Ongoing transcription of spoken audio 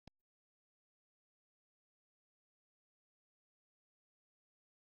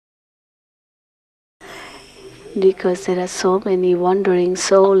because there are so many wandering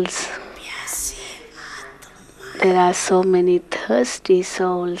souls. There are so many thirsty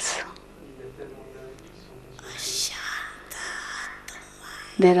souls.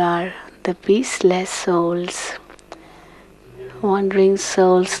 There are the peaceless souls, wandering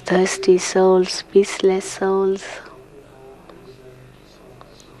souls, thirsty souls, peaceless souls.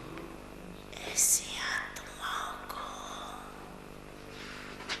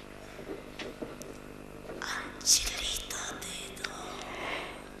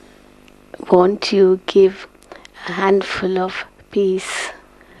 Won't you give a handful of peace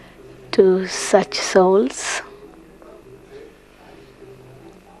to such souls?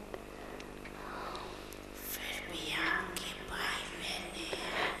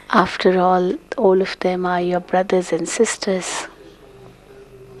 After all of them are your brothers and sisters.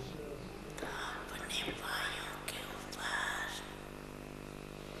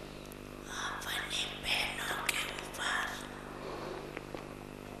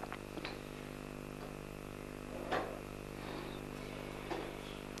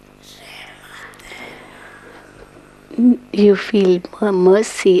 You feel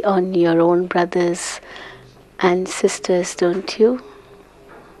mercy on your own brothers and sisters, don't you?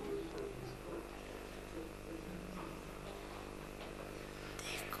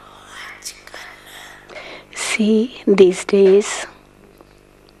 See, these days,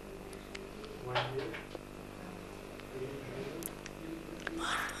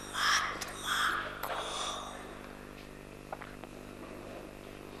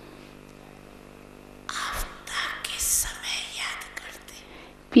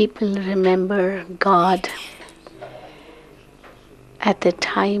 people remember God at the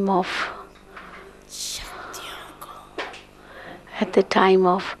time of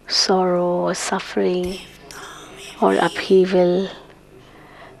sorrow or suffering or upheaval.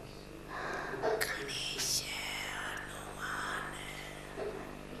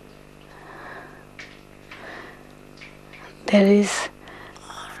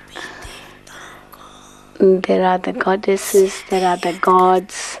 There are the goddesses, there are the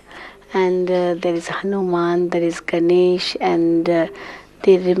gods, and there is Hanuman, there is Ganesh, and they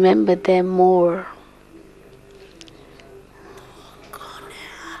remember them more.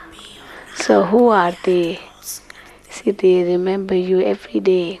 So who are they? See, they remember you every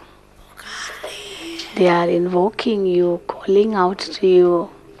day. They are invoking you, calling out to you.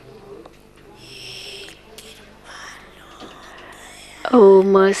 Oh,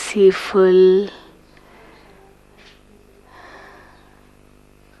 merciful,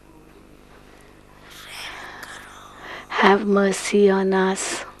 have mercy on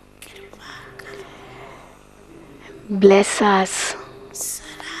us. Bless us.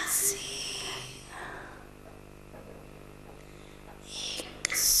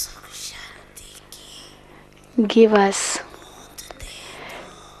 Give us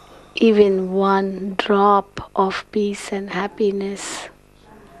even one drop of peace and happiness.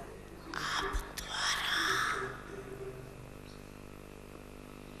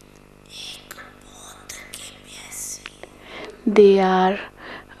 They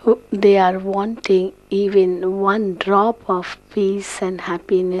are wanting even one drop of peace and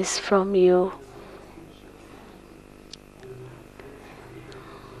happiness from you.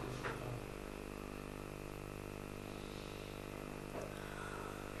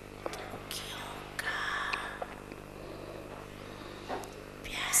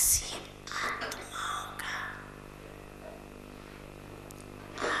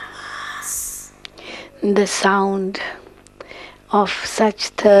 The sound of such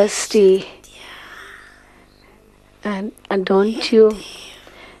thirsty, and don't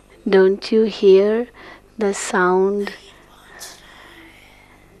you hear the sound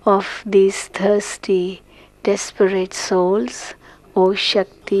of these thirsty, desperate souls? O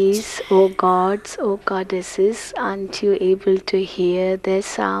Shaktis, O gods, O goddesses, aren't you able to hear their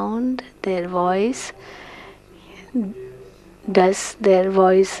sound, their voice? Does their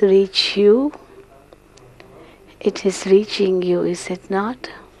voice reach you? It is reaching you, is it not?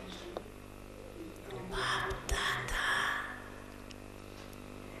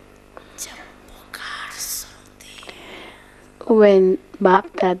 When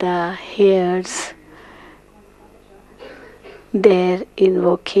Bap Dada hears their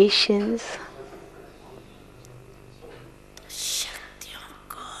invocations,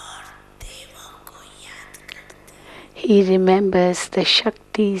 he remembers the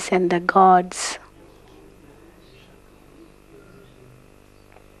Shaktis and the gods.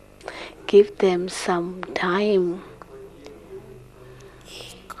 Give them some time.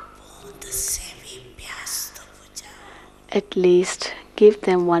 At least give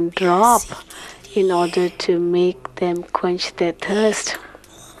them one drop. in order to make them quench their thirst.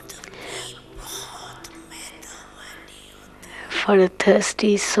 For a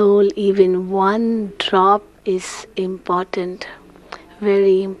thirsty soul, even one drop is important,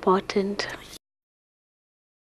 very important.